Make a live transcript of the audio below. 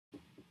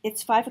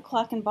It's 5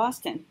 o'clock in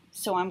Boston,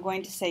 so I'm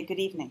going to say good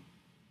evening.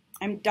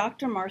 I'm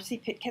Dr.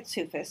 Marcie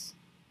Pitt-Catsouphes,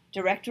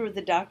 Director of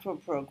the Doctoral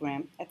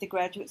Program at the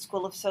Graduate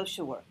School of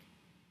Social Work.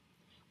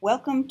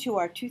 Welcome to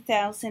our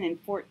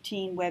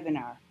 2014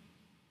 webinar.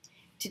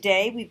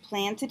 Today we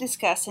plan to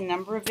discuss a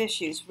number of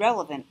issues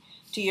relevant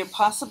to your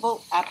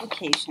possible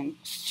application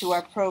to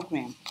our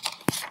program.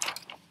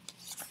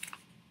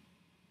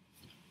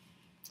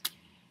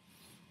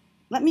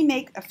 Let me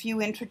make a few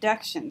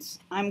introductions.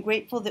 I'm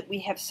grateful that we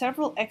have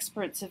several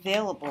experts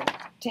available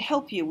to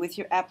help you with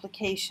your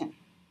application.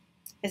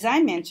 As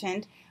I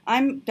mentioned,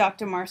 I'm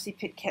Dr. Marcie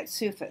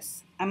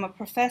Pitt-Catsouphes. I'm a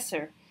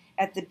professor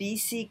at the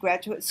BC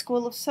Graduate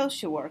School of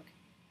Social Work,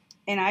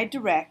 and I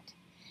direct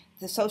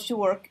the Social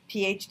Work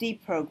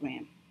PhD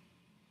program.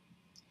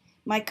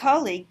 My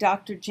colleague,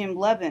 Dr. Jim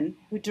Levin,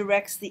 who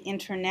directs the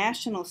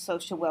International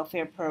Social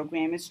Welfare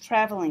Program, is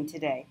traveling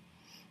today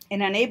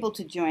and unable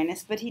to join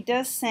us, but he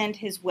does send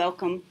his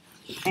welcome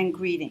and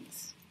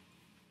greetings.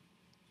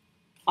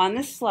 On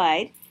this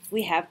slide,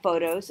 we have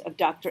photos of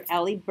Dr.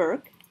 Ali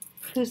Burke,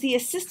 who's the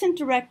Assistant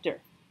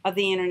Director of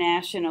the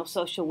International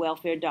Social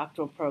Welfare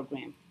Doctoral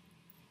Program.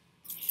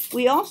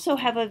 We also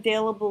have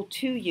available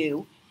to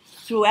you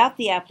throughout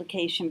the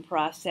application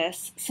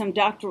process some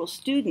doctoral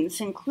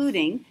students,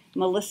 including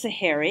Melissa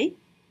Harry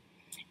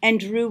and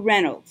Drew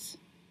Reynolds.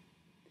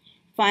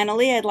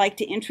 Finally, I'd like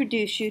to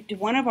introduce you to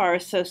one of our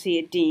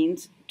Associate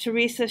Deans,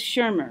 Teresa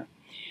Shermer,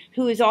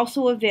 who is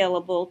also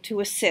available to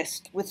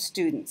assist with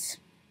students.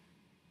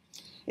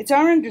 It's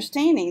our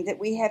understanding that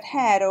we have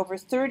had over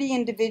 30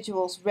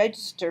 individuals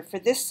register for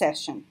this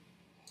session.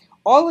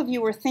 All of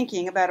you are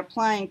thinking about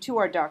applying to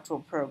our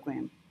doctoral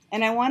program,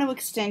 and I want to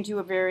extend you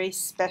a very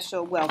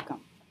special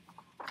welcome.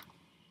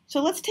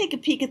 So let's take a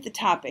peek at the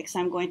topics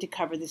I'm going to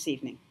cover this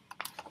evening.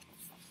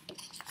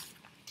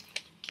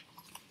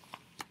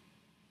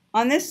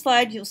 On this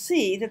slide, you'll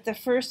see that the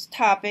first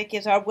topic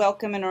is our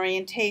welcome and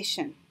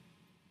orientation.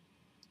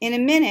 In a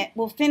minute,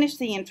 we'll finish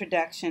the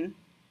introduction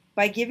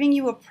by giving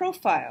you a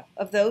profile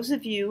of those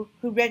of you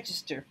who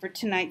register for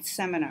tonight's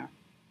seminar.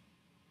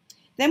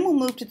 Then we'll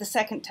move to the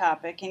second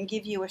topic and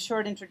give you a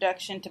short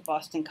introduction to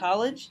Boston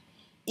College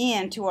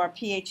and to our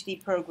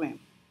PhD program.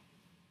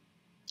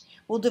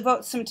 We'll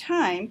devote some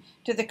time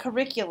to the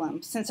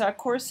curriculum since our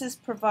courses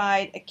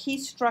provide a key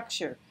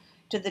structure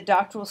to the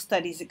doctoral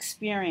studies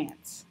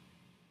experience.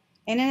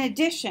 And in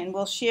addition,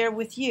 we'll share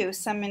with you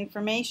some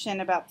information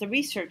about the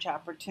research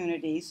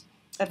opportunities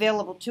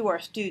available to our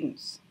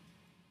students.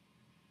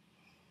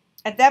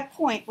 At that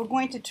point, we're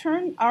going to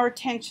turn our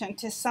attention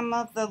to some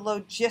of the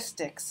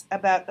logistics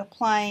about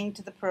applying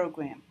to the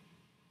program.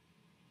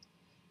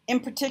 In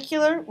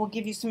particular, we'll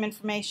give you some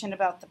information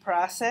about the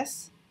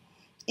process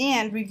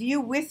and review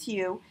with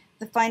you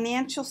the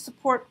financial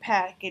support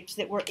package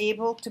that we're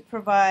able to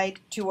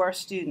provide to our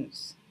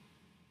students.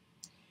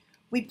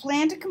 We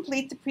plan to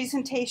complete the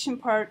presentation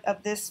part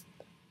of this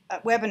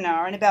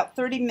webinar in about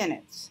 30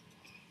 minutes.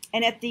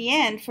 And at the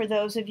end, for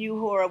those of you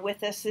who are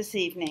with us this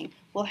evening,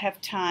 we'll have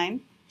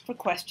time for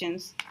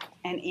questions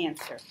and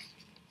answer.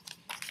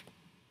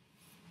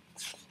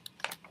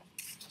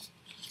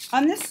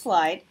 On this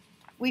slide,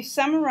 we've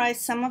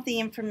summarized some of the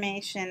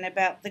information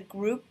about the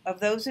group of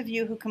those of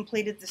you who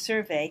completed the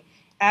survey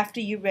after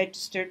you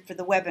registered for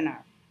the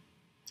webinar.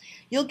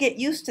 You'll get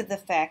used to the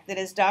fact that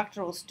as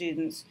doctoral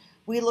students,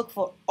 we look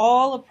for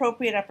all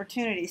appropriate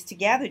opportunities to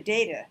gather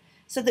data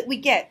so that we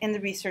get in the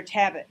research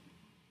habit.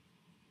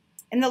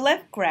 In the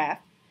left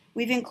graph,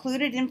 we've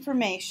included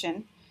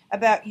information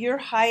about your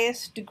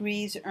highest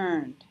degrees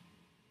earned.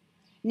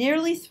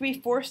 Nearly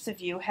 3/4 of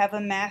you have a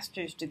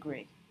master's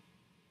degree.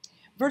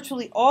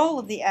 Virtually all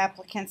of the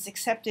applicants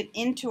accepted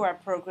into our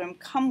program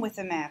come with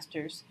a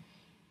master's.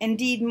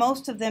 Indeed,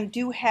 most of them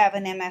do have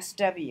an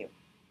MSW.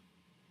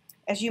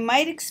 As you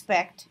might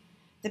expect,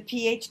 the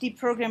PhD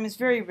program is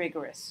very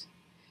rigorous.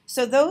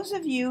 So those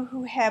of you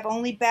who have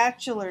only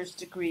bachelor's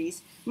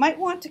degrees might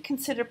want to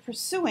consider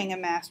pursuing a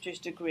master's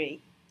degree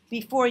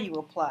before you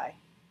apply.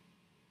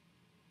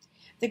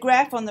 The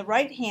graph on the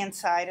right-hand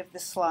side of the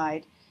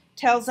slide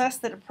tells us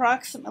that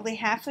approximately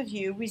half of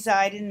you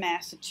reside in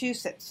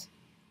Massachusetts.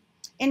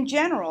 In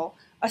general,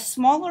 a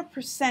smaller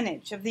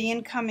percentage of the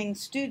incoming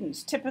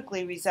students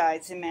typically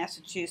resides in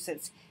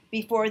Massachusetts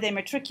before they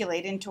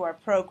matriculate into our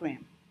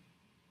program.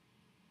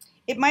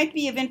 It might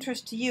be of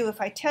interest to you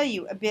if I tell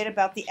you a bit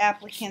about the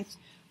applicants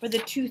for the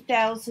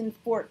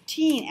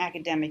 2014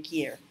 academic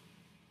year.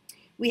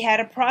 We had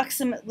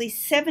approximately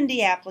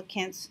 70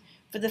 applicants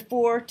for the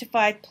 4 to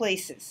 5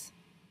 places.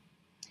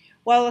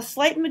 While a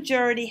slight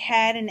majority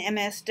had an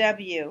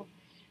MSW,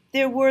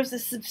 there was a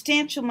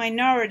substantial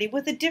minority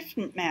with a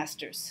different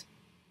master's.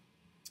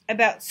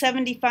 About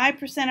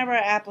 75% of our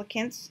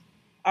applicants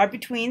are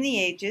between the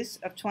ages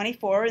of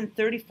 24 and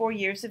 34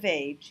 years of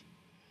age,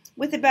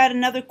 with about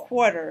another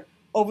quarter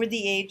over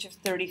the age of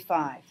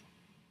 35.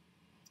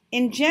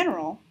 In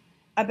general,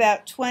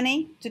 about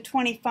 20 to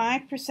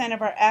 25%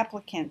 of our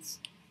applicants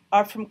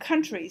are from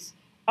countries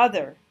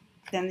other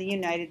than the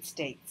United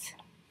States.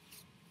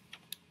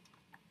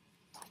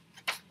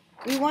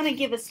 We want to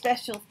give a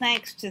special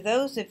thanks to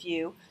those of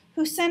you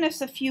who sent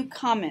us a few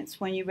comments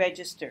when you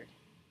registered.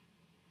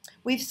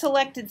 We've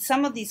selected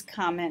some of these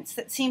comments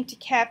that seem to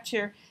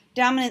capture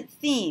dominant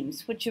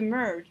themes which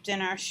emerged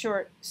in our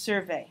short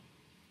survey.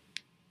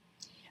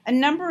 A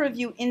number of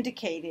you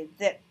indicated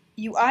that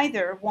you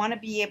either want to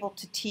be able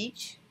to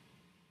teach,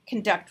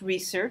 conduct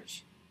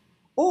research,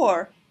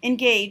 or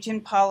engage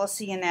in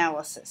policy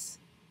analysis.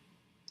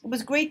 It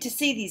was great to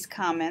see these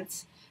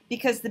comments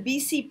because the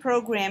BC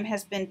program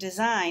has been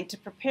designed to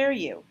prepare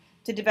you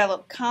to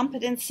develop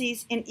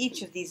competencies in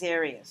each of these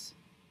areas.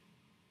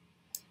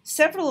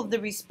 Several of the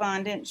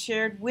respondents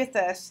shared with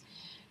us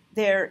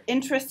their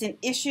interest in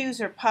issues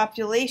or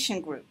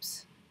population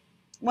groups.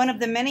 One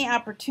of the many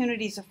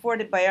opportunities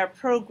afforded by our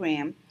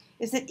program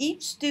is that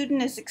each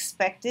student is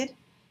expected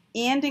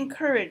and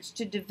encouraged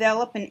to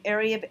develop an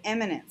area of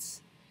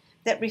eminence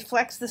that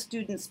reflects the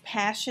student's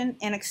passion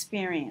and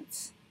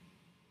experience.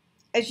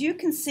 As you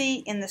can see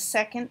in the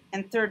second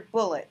and third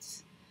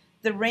bullets,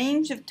 the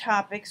range of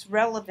topics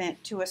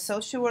relevant to a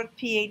social work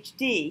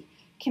PhD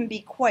can be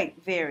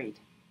quite varied.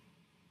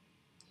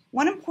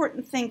 One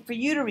important thing for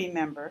you to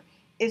remember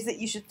is that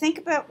you should think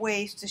about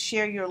ways to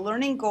share your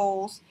learning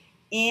goals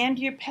and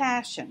your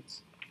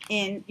passions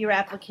in your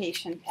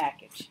application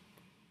package.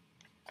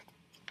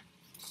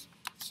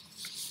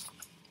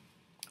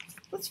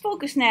 Let's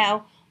focus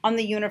now on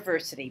the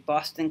university,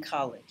 Boston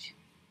College.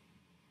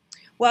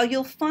 While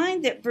you'll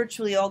find that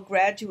virtually all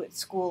graduate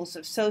schools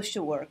of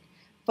social work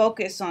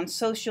focus on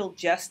social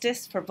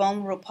justice for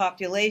vulnerable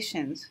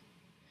populations,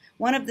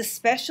 one of the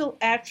special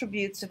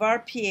attributes of our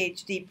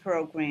PhD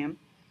program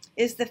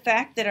is the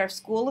fact that our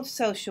School of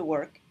Social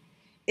Work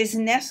is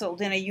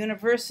nestled in a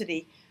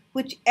university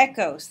which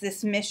echoes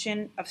this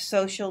mission of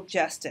social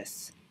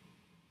justice.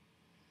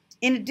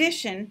 In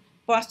addition,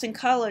 Boston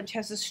College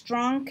has a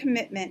strong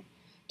commitment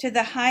to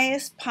the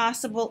highest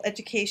possible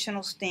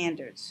educational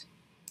standards.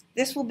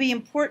 This will be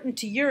important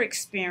to your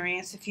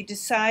experience if you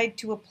decide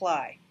to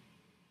apply.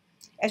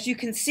 As you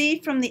can see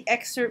from the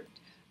excerpt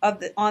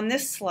on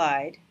this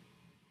slide,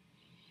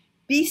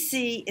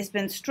 BC has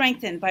been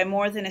strengthened by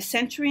more than a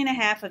century and a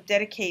half of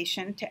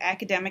dedication to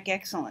academic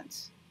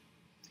excellence.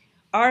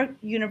 Our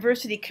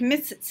university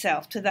commits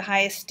itself to the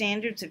highest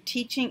standards of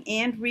teaching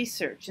and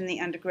research in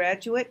the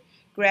undergraduate,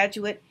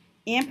 graduate,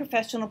 and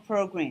professional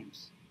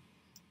programs,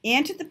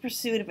 and to the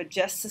pursuit of a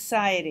just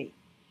society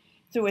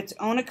through its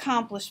own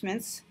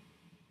accomplishments,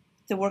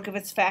 the work of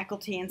its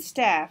faculty and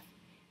staff,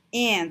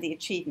 and the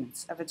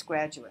achievements of its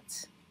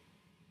graduates.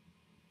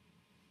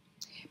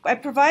 By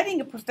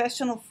providing a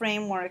professional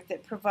framework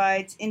that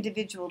provides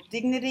individual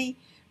dignity,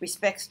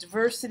 respects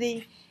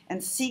diversity,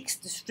 and seeks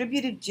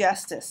distributive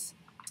justice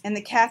in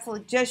the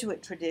Catholic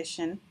Jesuit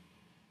tradition,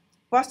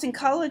 Boston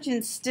College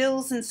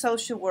instills in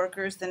social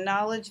workers the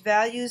knowledge,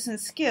 values,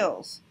 and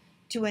skills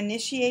to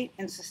initiate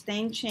and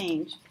sustain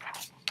change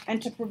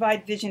and to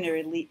provide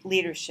visionary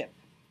leadership.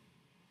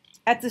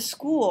 At the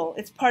school,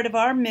 it's part of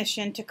our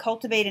mission to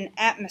cultivate an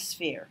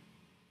atmosphere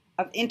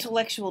of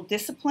intellectual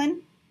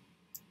discipline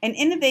and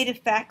innovative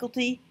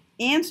faculty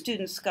and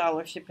student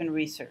scholarship and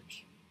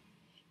research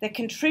that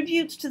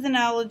contributes to the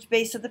knowledge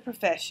base of the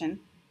profession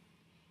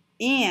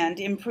and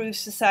improves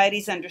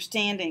society's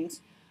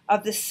understandings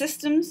of the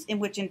systems in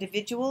which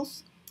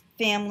individuals,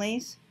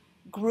 families,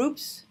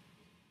 groups,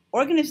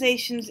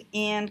 organizations,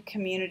 and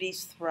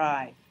communities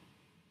thrive.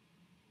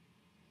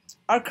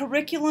 Our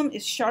curriculum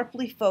is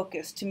sharply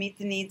focused to meet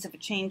the needs of a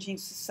changing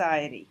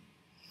society,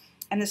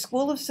 and the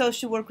School of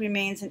Social Work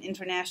remains an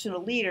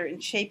international leader in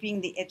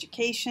shaping the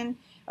education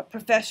of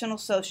professional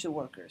social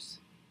workers.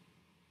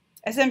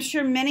 As I'm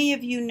sure many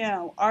of you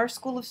know, our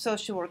School of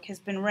Social Work has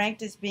been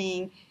ranked as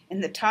being in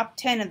the top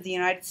 10 of the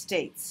United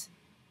States.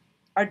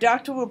 Our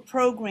doctoral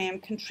program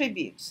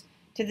contributes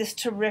to this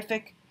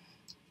terrific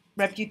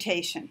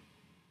reputation.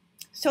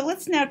 So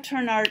let's now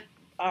turn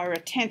our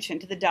attention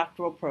to the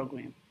doctoral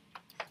program.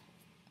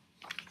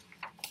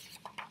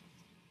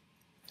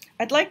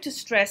 I'd like to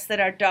stress that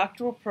our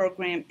doctoral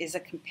program is a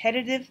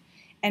competitive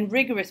and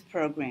rigorous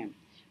program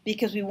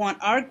because we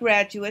want our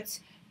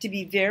graduates to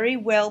be very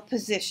well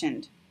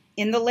positioned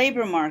in the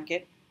labor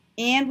market,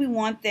 and we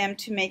want them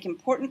to make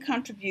important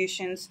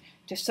contributions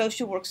to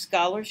social work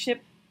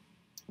scholarship,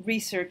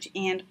 research,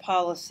 and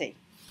policy.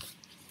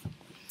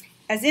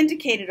 As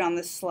indicated on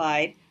this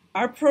slide,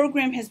 our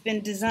program has been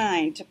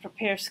designed to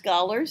prepare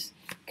scholars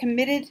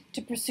committed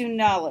to pursue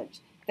knowledge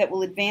that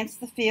will advance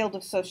the field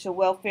of social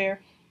welfare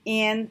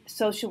and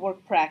social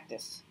work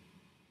practice.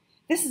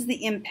 This is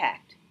the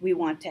impact we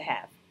want to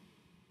have.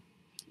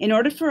 In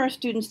order for our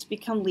students to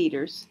become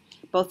leaders,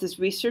 both as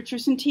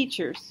researchers and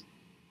teachers,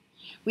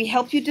 we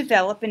help you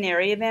develop an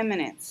area of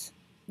eminence.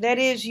 That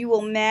is, you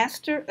will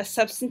master a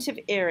substantive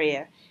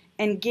area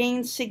and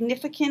gain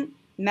significant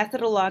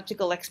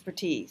methodological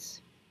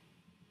expertise.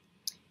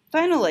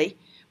 Finally,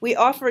 we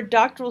offer a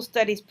doctoral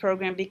studies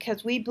program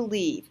because we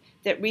believe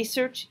that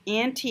research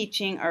and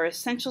teaching are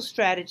essential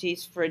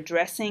strategies for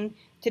addressing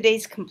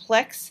today's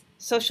complex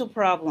social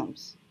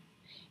problems,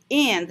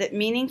 and that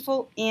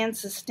meaningful and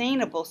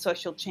sustainable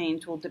social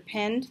change will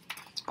depend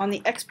on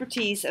the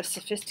expertise of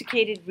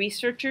sophisticated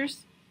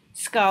researchers,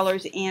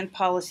 scholars, and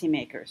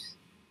policymakers.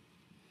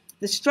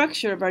 The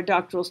structure of our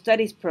doctoral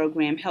studies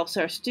program helps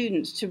our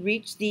students to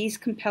reach these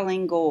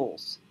compelling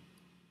goals.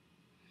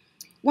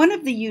 One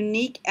of the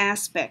unique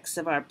aspects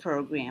of our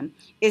program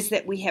is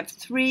that we have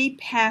 3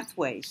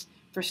 pathways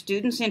for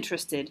students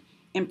interested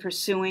in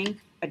pursuing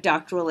a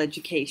doctoral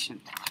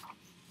education.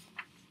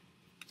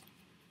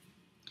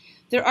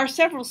 There are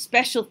several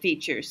special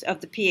features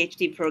of the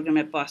PhD program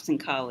at Boston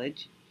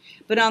College,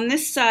 but on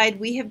this side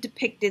we have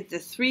depicted the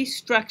 3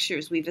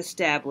 structures we've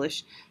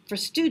established for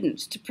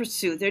students to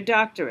pursue their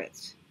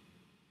doctorates.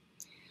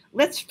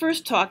 Let's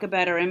first talk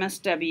about our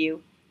MSW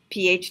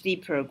PhD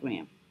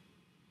program.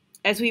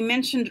 As we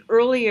mentioned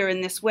earlier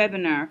in this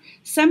webinar,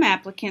 some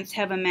applicants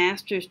have a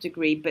master's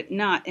degree but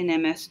not an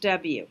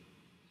MSW.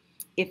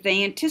 If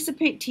they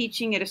anticipate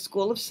teaching at a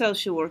school of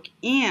social work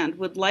and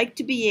would like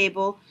to be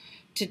able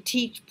to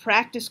teach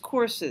practice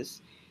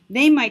courses,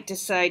 they might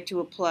decide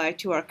to apply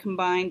to our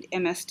combined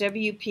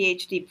MSW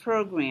PhD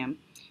program,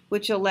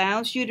 which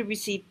allows you to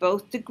receive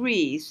both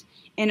degrees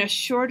in a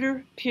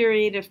shorter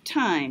period of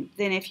time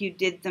than if you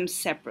did them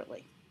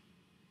separately.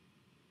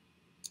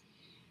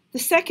 The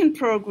second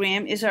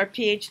program is our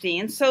PhD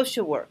in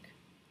social work.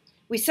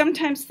 We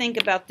sometimes think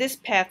about this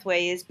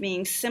pathway as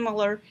being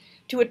similar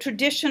to a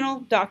traditional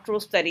doctoral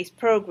studies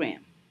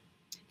program.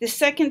 The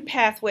second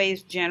pathway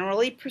is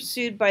generally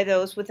pursued by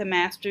those with a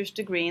master's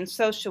degree in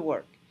social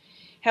work.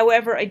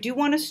 However, I do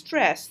want to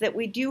stress that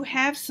we do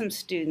have some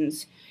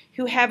students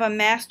who have a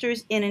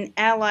master's in an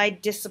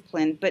allied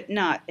discipline but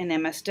not an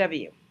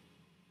MSW.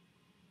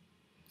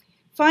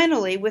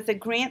 Finally, with a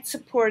grant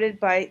supported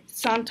by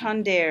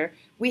Santander,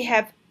 we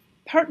have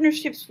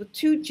partnerships with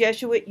 2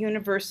 Jesuit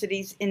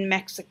universities in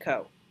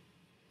Mexico.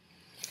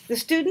 The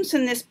students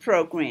in this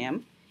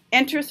program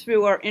enter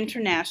through our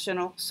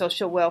International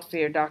Social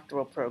Welfare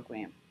Doctoral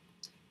Program.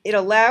 It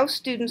allows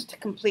students to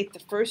complete the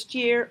first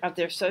year of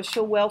their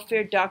Social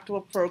Welfare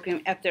Doctoral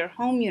Program at their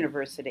home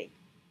university.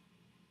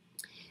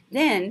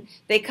 Then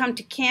they come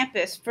to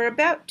campus for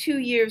about 2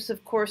 years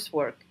of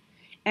coursework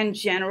and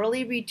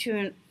generally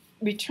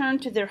return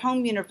to their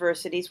home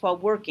universities while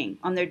working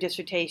on their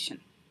dissertation.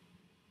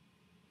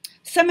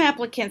 Some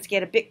applicants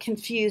get a bit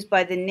confused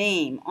by the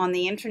name on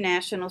the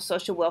International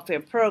Social Welfare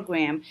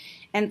Program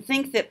and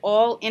think that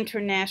all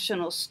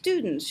international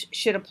students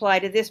should apply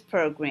to this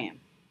program.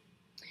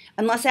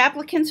 Unless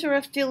applicants are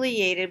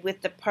affiliated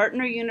with the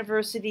partner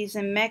universities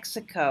in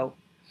Mexico,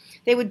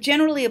 they would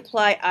generally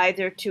apply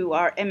either to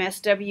our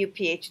MSW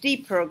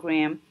PhD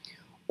program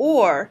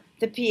or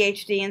the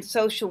PhD in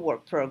Social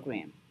Work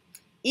program,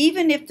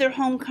 even if their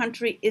home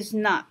country is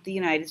not the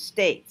United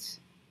States.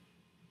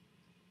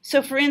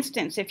 So for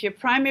instance, if your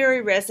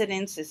primary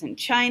residence is in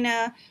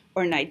China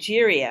or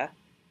Nigeria,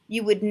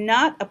 you would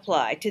not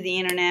apply to the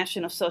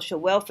International Social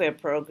Welfare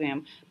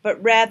Program,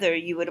 but rather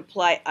you would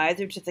apply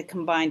either to the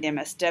combined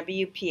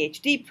MSW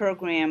PhD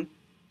program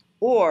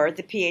or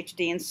the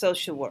PhD in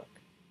Social Work.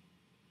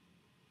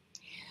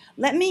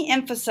 Let me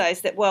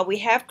emphasize that while we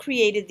have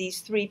created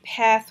these 3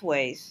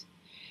 pathways,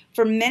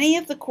 for many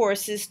of the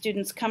courses,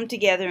 students come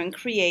together and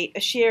create a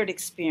shared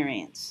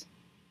experience.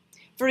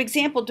 For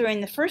example,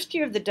 during the first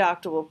year of the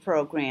doctoral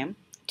program,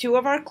 2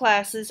 of our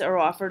classes are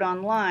offered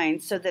online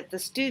so that the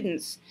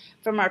students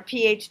from our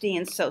PhD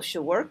in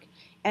Social Work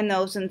and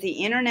those in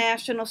the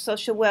International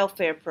Social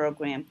Welfare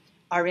Program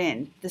are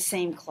in the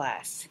same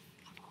class.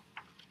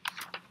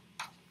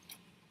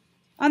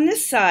 On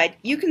this side,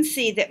 you can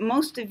see that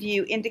most of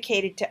you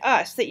indicated to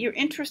us that you're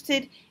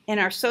interested in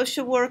our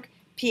Social Work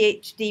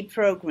PhD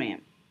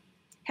program.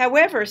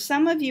 However,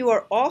 some of you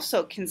are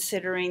also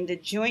considering the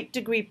joint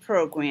degree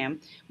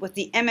program with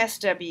the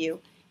MSW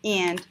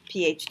and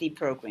PhD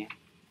program.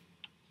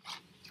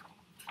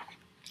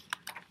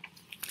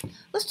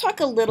 Let's talk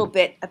a little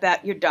bit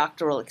about your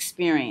doctoral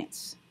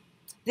experience.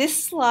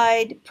 This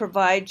slide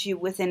provides you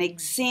with an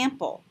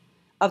example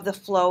of the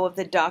flow of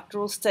the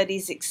doctoral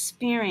studies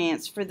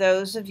experience for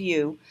those of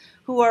you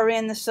who are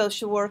in the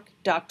social work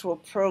doctoral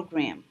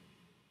program.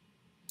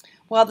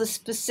 While the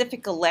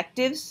specific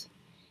electives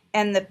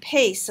and the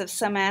pace of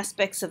some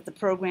aspects of the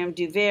program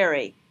do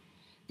vary,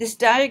 this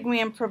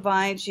diagram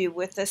provides you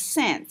with a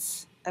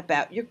sense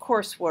about your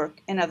coursework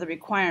and other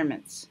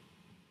requirements.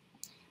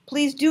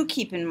 Please do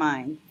keep in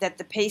mind that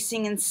the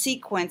pacing and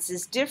sequence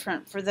is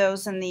different for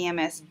those in the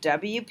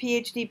MSW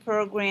PhD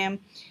program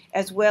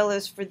as well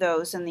as for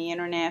those in the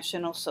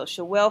International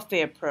Social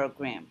Welfare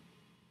Program.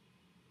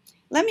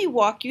 Let me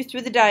walk you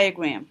through the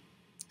diagram,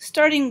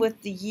 starting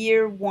with the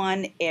Year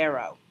 1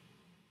 arrow.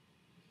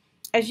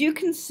 As you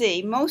can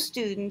see, most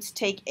students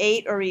take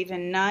 8 or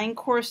even 9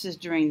 courses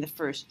during the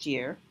first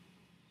year,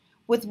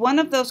 with one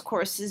of those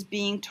courses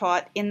being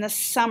taught in the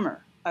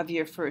summer of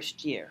your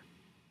first year.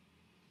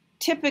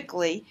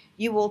 Typically,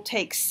 you will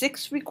take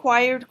 6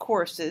 required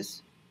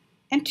courses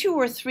and 2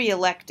 or 3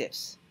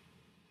 electives.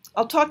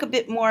 I'll talk a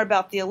bit more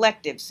about the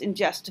electives in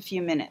just a few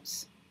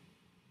minutes.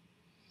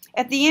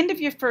 At the end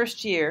of your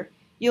first year,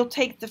 you'll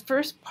take the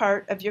first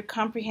part of your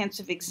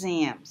comprehensive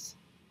exams.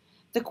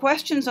 The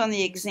questions on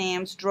the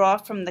exams draw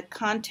from the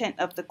content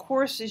of the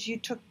courses you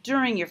took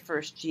during your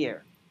first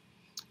year.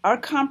 Our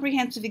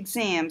comprehensive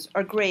exams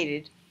are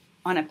graded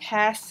on a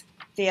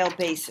pass-fail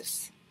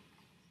basis.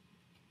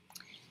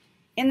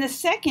 In the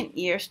second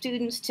year,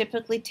 students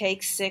typically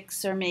take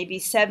 6 or maybe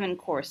 7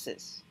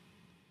 courses.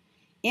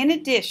 In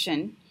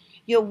addition,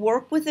 you'll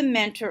work with a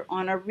mentor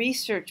on a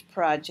research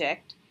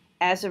project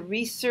as a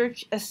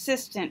research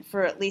assistant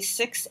for at least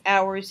 6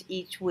 hours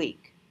each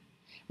week.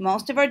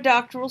 Most of our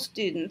doctoral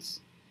students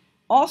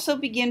also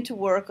begin to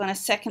work on a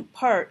second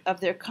part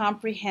of their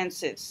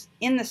comprehensives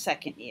in the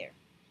second year.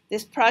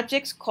 This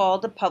project's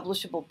called a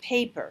publishable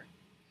paper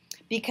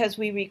because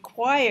we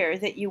require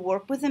that you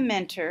work with a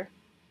mentor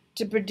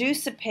to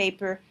produce a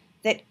paper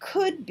that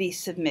could be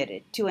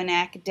submitted to an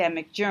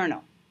academic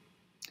journal.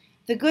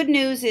 The good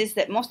news is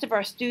that most of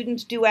our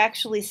students do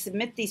actually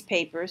submit these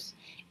papers,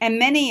 and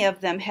many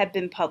of them have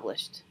been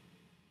published.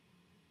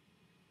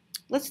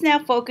 Let's now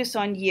focus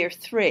on year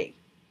 3.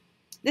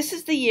 This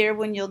is the year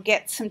when you'll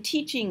get some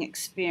teaching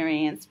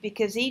experience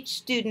because each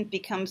student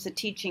becomes a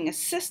teaching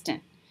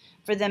assistant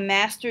for the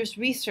master's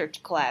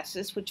research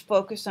classes, which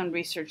focus on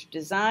research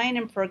design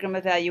and program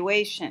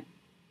evaluation.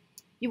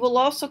 You will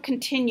also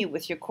continue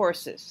with your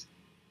courses.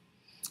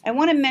 I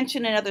want to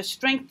mention another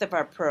strength of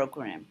our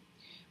program.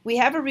 We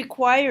have a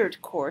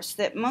required course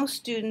that most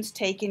students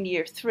take in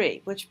year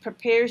 3, which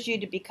prepares you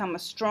to become a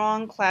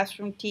strong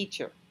classroom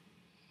teacher.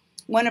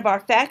 One of our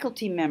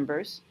faculty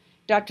members,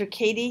 Dr.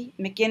 Katie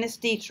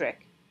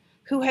McGinnis-Dietrich,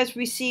 who has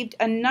received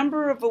a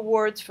number of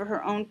awards for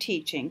her own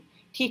teaching,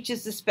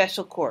 teaches the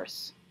special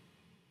course.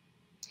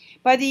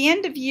 By the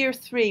end of year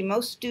 3,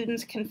 most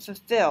students can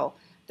fulfill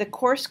the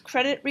course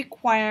credit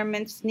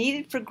requirements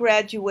needed for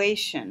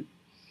graduation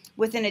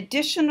with an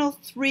additional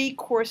 3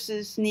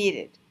 courses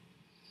needed.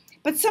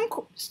 But some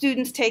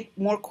students take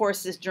more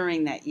courses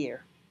during that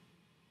year.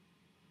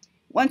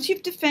 Once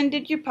you've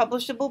defended your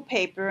publishable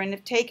paper and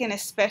have taken a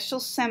special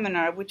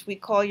seminar, which we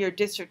call your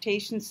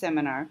dissertation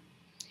seminar,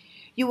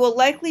 you will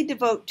likely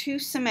devote 2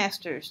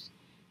 semesters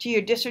to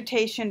your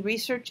dissertation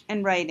research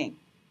and writing.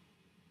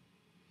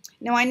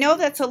 Now, I know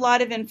that's a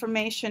lot of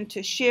information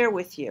to share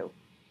with you.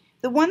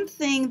 The one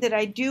thing that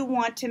I do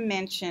want to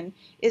mention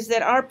is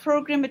that our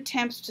program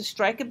attempts to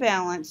strike a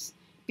balance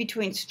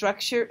between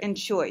structure and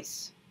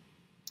choice.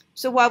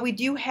 So while we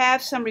do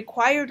have some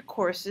required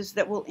courses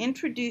that will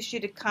introduce you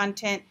to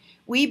content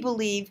we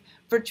believe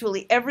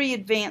virtually every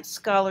advanced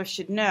scholar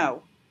should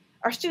know,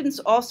 our students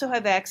also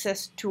have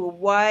access to a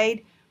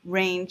wide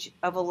range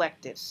of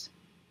electives.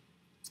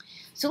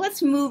 So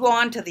let's move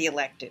on to the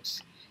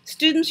electives.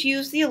 Students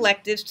use the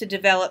electives to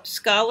develop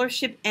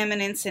scholarship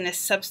eminence in a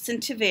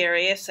substantive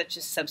area such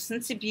as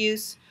substance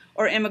abuse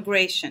or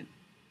immigration.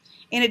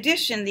 In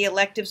addition, the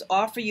electives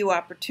offer you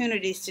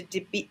opportunities to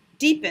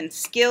deepen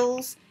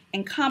skills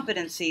and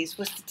competencies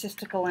with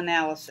statistical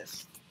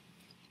analysis.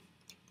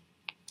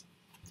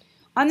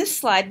 On this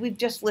slide, we've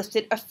just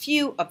listed a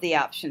few of the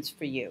options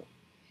for you.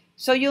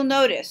 So you'll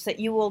notice that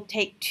you will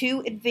take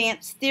 2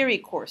 advanced theory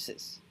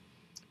courses.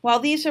 While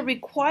these are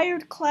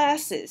required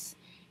classes,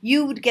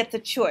 you would get the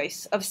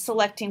choice of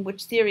selecting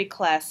which theory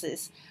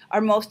classes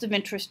are most of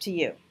interest to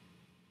you.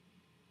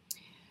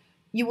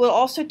 You will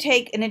also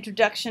take an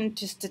introduction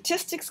to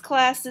statistics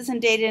classes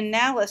and data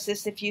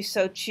analysis if you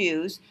so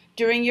choose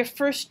during your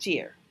first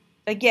year.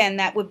 Again,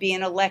 that would be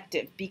an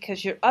elective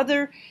because your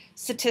other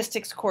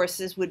statistics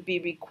courses would be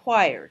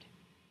required.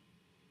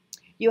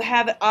 You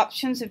have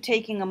options of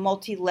taking a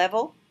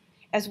multi-level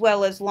as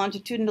well as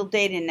longitudinal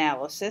data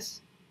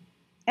analysis,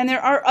 and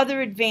there are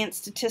other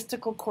advanced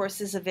statistical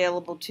courses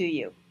available to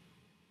you.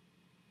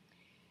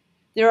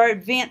 There are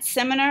advanced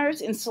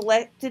seminars in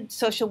selected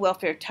social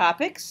welfare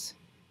topics,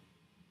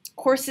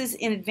 courses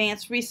in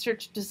advanced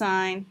research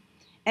design,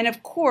 and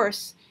of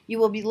course, you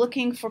will be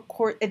looking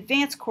for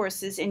advanced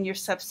courses in your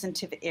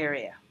substantive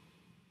area.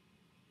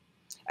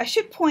 I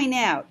should point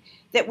out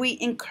that we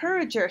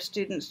encourage our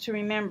students to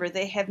remember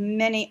they have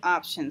many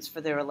options for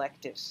their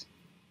electives,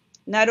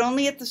 not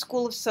only at the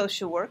School of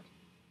Social Work,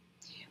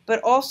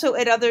 but also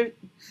at other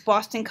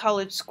Boston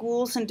College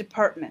schools and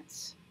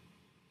departments.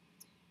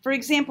 For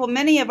example,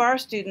 many of our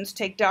students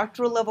take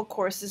doctoral level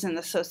courses in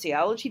the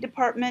sociology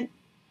department,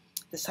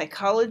 the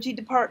psychology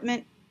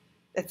department,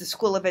 at the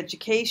School of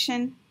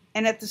Education,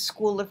 and at the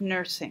School of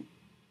Nursing.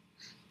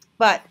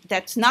 But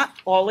that's not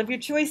all of your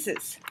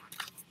choices.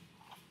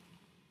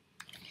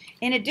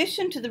 In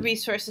addition to the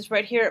resources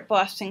right here at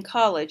Boston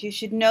College, you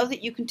should know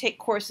that you can take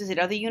courses at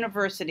other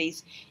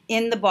universities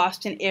in the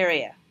Boston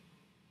area.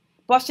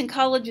 Boston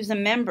College is a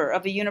member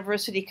of a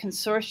university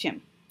consortium,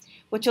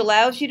 which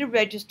allows you to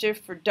register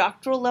for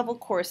doctoral level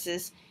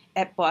courses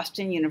at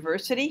Boston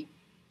University,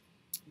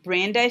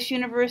 Brandeis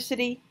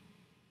University,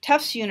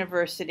 Tufts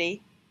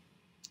University,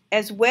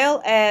 as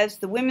well as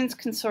the Women's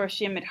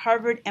Consortium at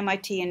Harvard,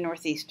 MIT, and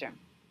Northeastern.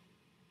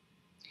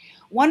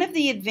 One of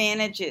the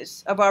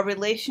advantages of our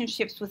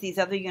relationships with these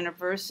other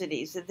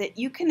universities is that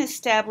you can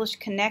establish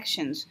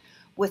connections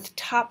with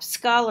top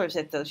scholars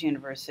at those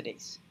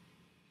universities.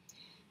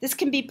 This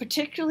can be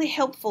particularly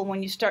helpful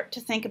when you start to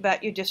think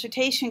about your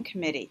dissertation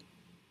committee.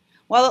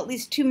 While at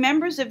least 2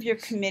 members of your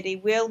committee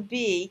will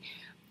be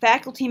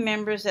faculty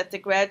members at the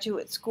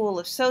Graduate School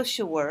of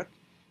Social Work,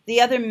 the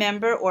other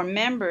member or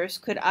members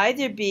could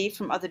either be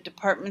from other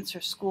departments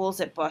or schools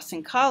at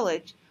Boston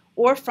College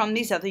or from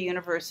these other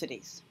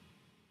universities.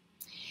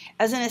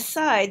 As an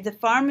aside, the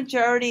far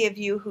majority of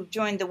you who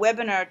joined the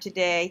webinar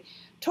today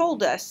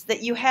told us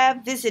that you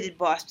have visited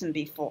Boston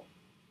before.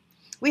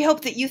 We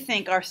hope that you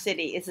think our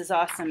city is as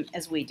awesome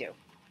as we do.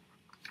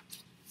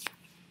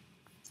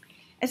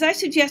 As I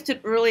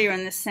suggested earlier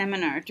in the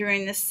seminar,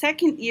 during the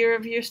second year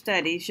of your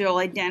studies, you'll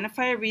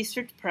identify a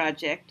research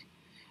project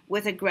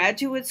with a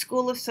Graduate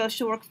School of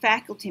Social Work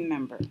faculty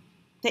member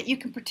that you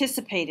can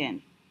participate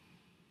in.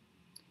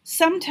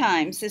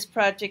 Sometimes this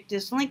project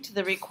is linked to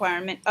the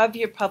requirement of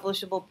your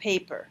publishable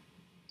paper,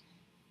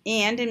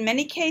 and in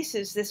many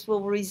cases this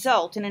will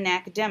result in an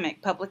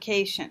academic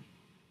publication.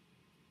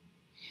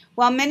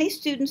 While many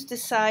students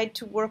decide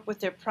to work with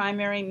their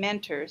primary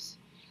mentors,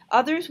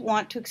 others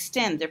want to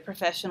extend their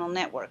professional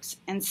networks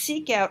and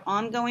seek out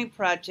ongoing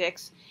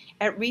projects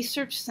at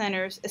research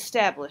centers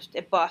established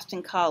at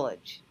Boston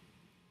College.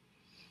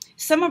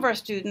 Some of our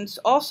students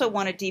also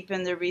want to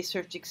deepen their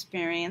research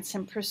experience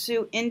and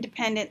pursue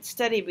independent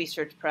study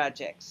research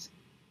projects.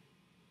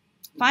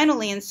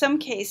 Finally, in some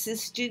cases,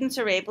 students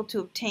are able to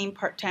obtain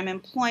part-time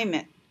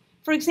employment,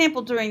 for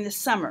example, during the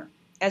summer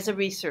as a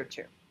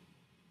researcher.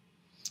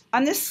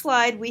 On this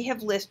slide, we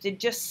have listed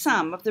just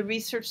some of the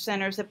research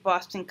centers at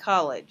Boston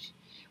College.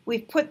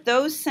 We've put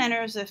those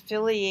centers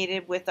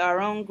affiliated with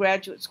our own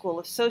Graduate School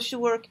of Social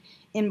Work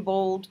in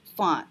bold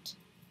font.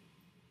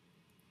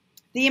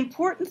 The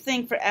important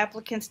thing for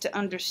applicants to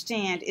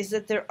understand is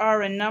that there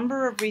are a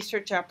number of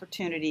research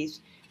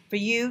opportunities for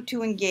you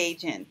to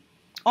engage in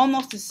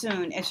almost as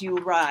soon as you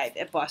arrive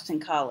at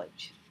Boston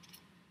College.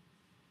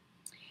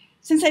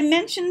 Since I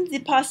mentioned the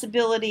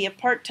possibility of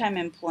part-time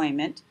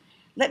employment,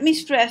 let me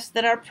stress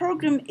that our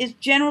program is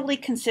generally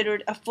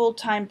considered a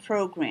full-time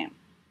program.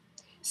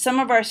 Some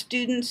of our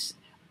students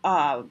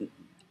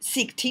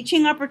seek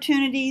teaching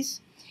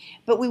opportunities,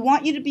 but we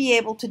want you to be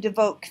able to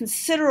devote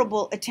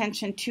considerable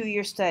attention to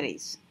your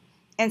studies.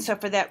 And so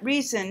for that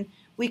reason,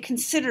 we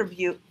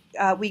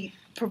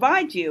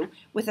provide you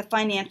with a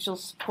financial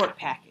support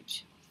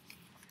package.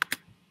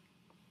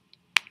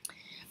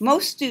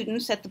 Most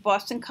students at the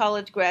Boston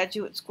College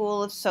Graduate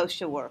School of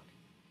Social Work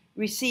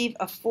receive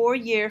a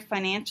 4-year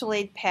financial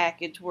aid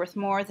package worth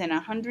more than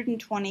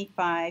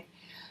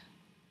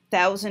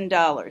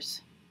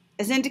 $125,000.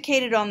 As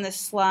indicated on this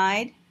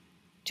slide,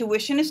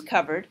 tuition is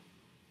covered,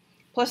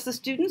 plus the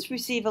students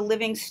receive a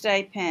living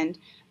stipend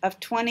of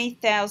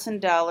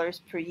 $20,000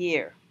 per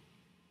year.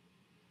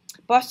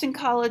 Boston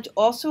College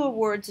also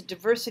awards a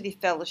diversity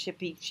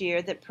fellowship each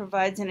year that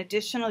provides an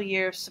additional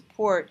year of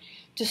support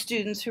to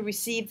students who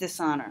receive this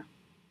honor.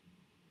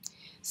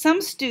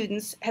 Some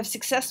students have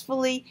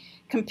successfully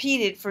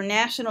competed for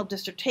national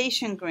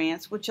dissertation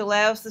grants, which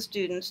allows the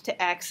students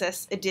to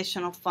access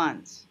additional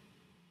funds.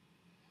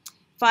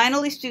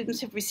 Finally,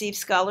 students have received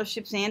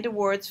scholarships and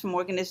awards from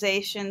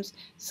organizations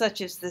such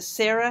as the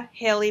Sarah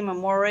Haley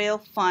Memorial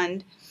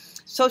Fund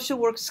Social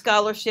Work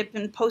Scholarship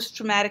in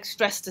Post-Traumatic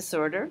Stress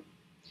Disorder,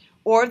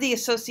 or the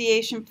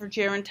Association for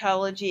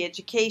Gerontology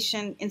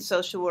Education in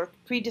Social Work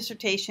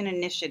Pre-Dissertation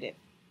Initiative.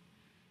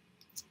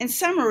 In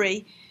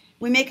summary,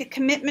 we make a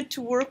commitment to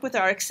work with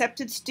our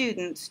accepted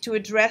students to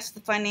address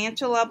the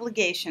financial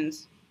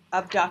obligations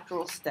of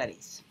doctoral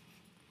studies.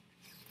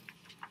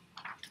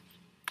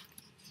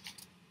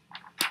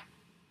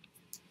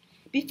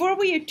 Before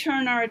we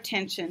turn our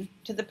attention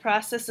to the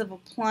process of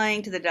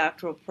applying to the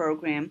doctoral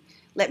program,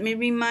 let me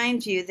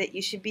remind you that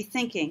you should be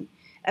thinking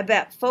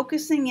about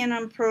focusing in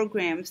on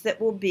programs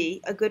that will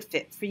be a good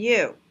fit for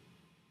you.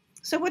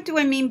 So what do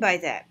I mean by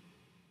that?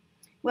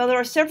 Well, there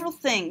are several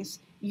things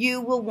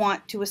you will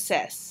want to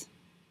assess.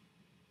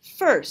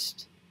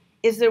 First,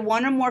 is there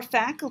one or more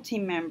faculty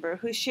member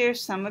who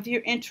shares some of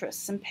your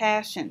interests and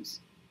passions?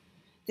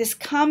 This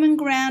common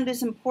ground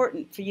is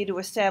important for you to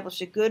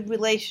establish a good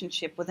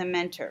relationship with a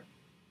mentor.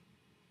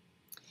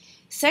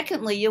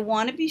 Secondly, you'll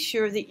want to be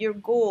sure that your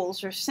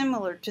goals are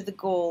similar to the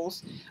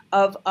goals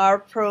of our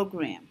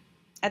program.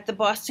 At the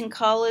Boston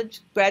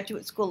College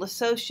Graduate School of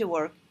Social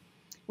Work,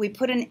 we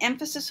put an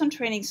emphasis on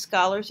training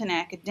scholars and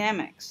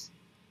academics.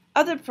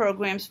 Other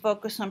programs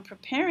focus on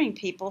preparing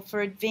people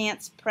for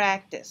advanced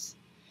practice.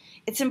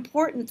 It's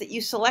important that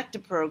you select a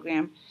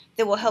program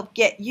that will help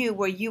get you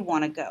where you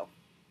want to go.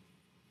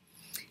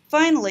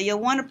 Finally, you'll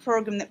want a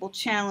program that will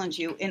challenge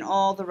you in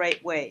all the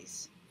right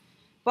ways.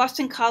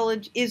 Boston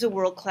College is a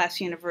world-class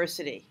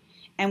university,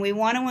 and we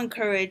want to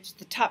encourage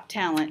the top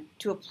talent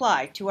to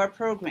apply to our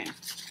program.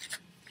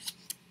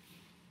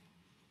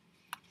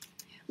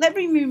 Let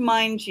me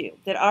remind you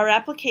that our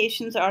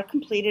applications are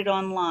completed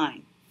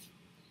online.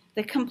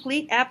 The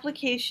complete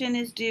application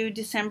is due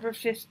December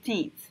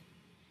 15th,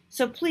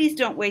 so please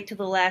don't wait till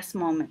the last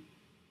moment.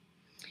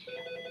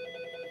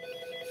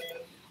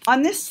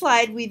 On this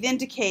slide, we've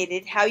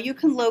indicated how you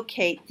can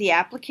locate the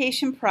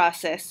application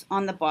process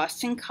on the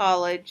Boston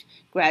College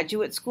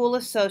Graduate School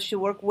of Social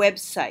Work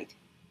website.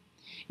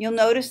 You'll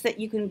notice that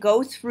you can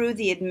go through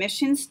the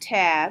Admissions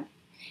tab,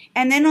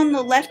 and then on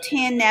the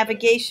left-hand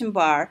navigation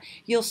bar,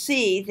 you'll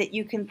see that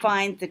you can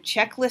find the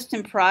checklist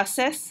and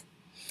process,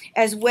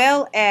 as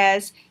well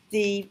as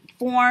the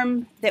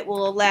form that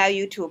will allow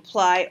you to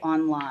apply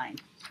online.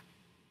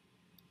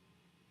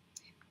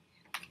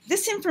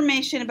 This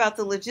information about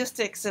the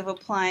logistics of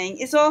applying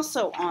is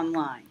also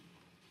online.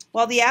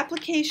 While the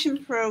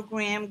application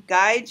program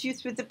guides you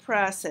through the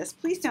process,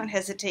 please don't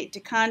hesitate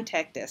to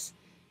contact us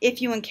if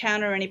you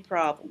encounter any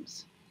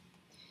problems.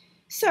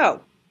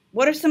 So,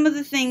 what are some of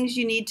the things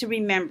you need to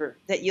remember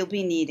that you'll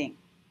be needing?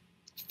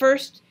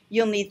 First,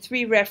 you'll need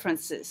 3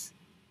 references.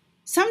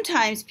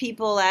 Sometimes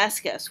people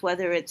ask us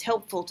whether it's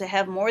helpful to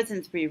have more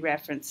than 3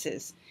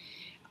 references.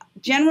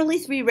 Generally,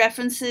 3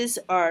 references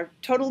are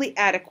totally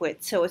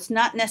adequate, so it's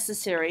not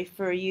necessary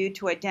for you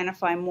to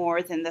identify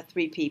more than the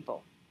 3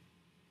 people.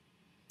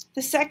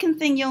 The second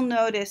thing you'll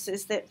notice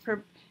is that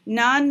for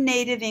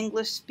non-native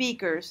English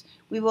speakers,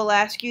 we will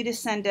ask you to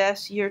send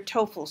us your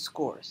TOEFL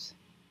scores.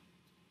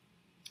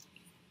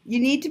 You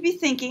need to be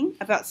thinking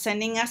about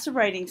sending us a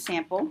writing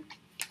sample,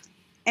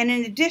 and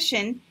in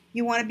addition,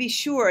 you want to be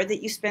sure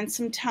that you spend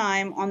some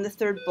time on the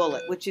 3rd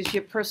bullet, which is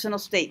your personal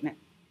statement.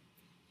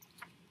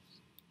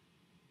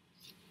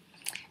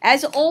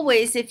 As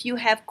always, if you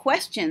have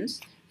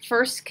questions,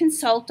 first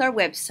consult our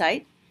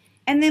website,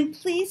 and then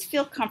please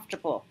feel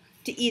comfortable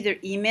to either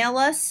email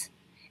us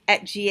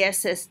at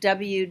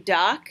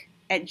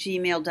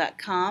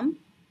gsswdoc@gmail.com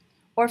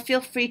or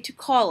feel free to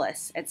call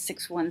us at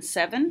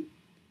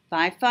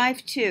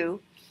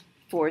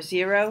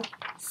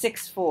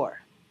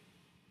 617-552-4064.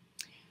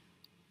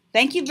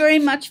 Thank you very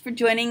much for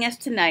joining us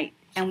tonight,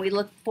 and we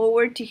look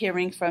forward to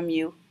hearing from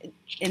you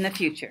in the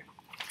future.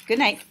 Good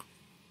night.